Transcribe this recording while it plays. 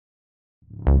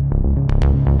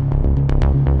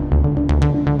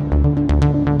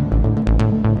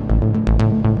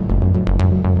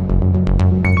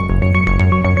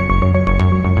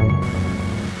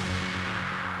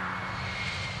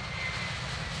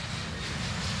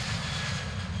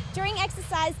During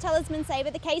Exercise Talisman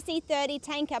Sabre, the KC-30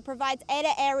 tanker provides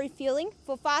air-to-air refuelling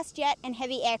for fast jet and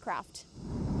heavy aircraft.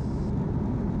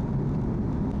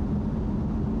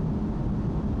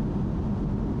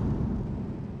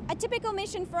 A typical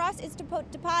mission for us is to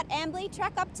depart Amberley,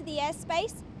 track up to the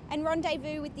airspace and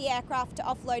rendezvous with the aircraft to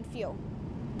offload fuel.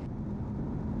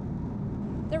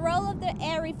 The role of the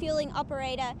air refuelling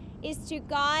operator is to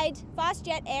guide fast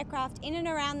jet aircraft in and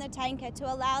around the tanker to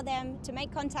allow them to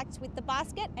make contact with the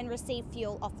basket and receive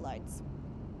fuel offloads.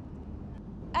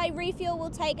 A refuel will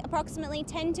take approximately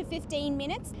 10 to 15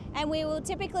 minutes, and we will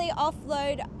typically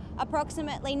offload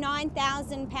approximately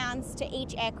 9,000 pounds to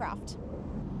each aircraft.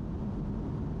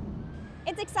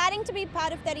 It's exciting to be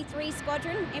part of 33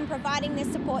 Squadron in providing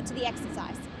this support to the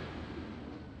exercise.